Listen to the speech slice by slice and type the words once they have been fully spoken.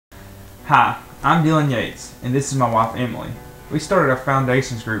Hi, I'm Dylan Yates, and this is my wife Emily. We started our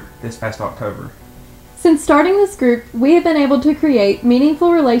foundations group this past October. Since starting this group, we have been able to create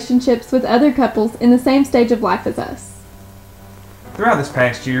meaningful relationships with other couples in the same stage of life as us. Throughout this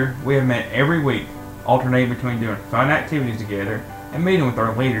past year, we have met every week, alternating between doing fun activities together and meeting with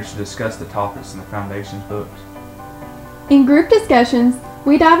our leaders to discuss the topics in the foundations books. In group discussions,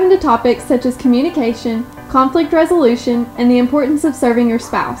 we dive into topics such as communication, conflict resolution, and the importance of serving your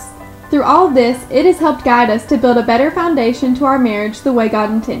spouse. Through all of this, it has helped guide us to build a better foundation to our marriage the way God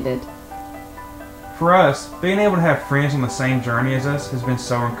intended. For us, being able to have friends on the same journey as us has been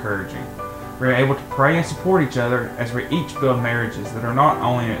so encouraging. We are able to pray and support each other as we each build marriages that are not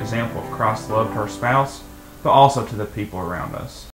only an example of Christ's love to our spouse, but also to the people around us.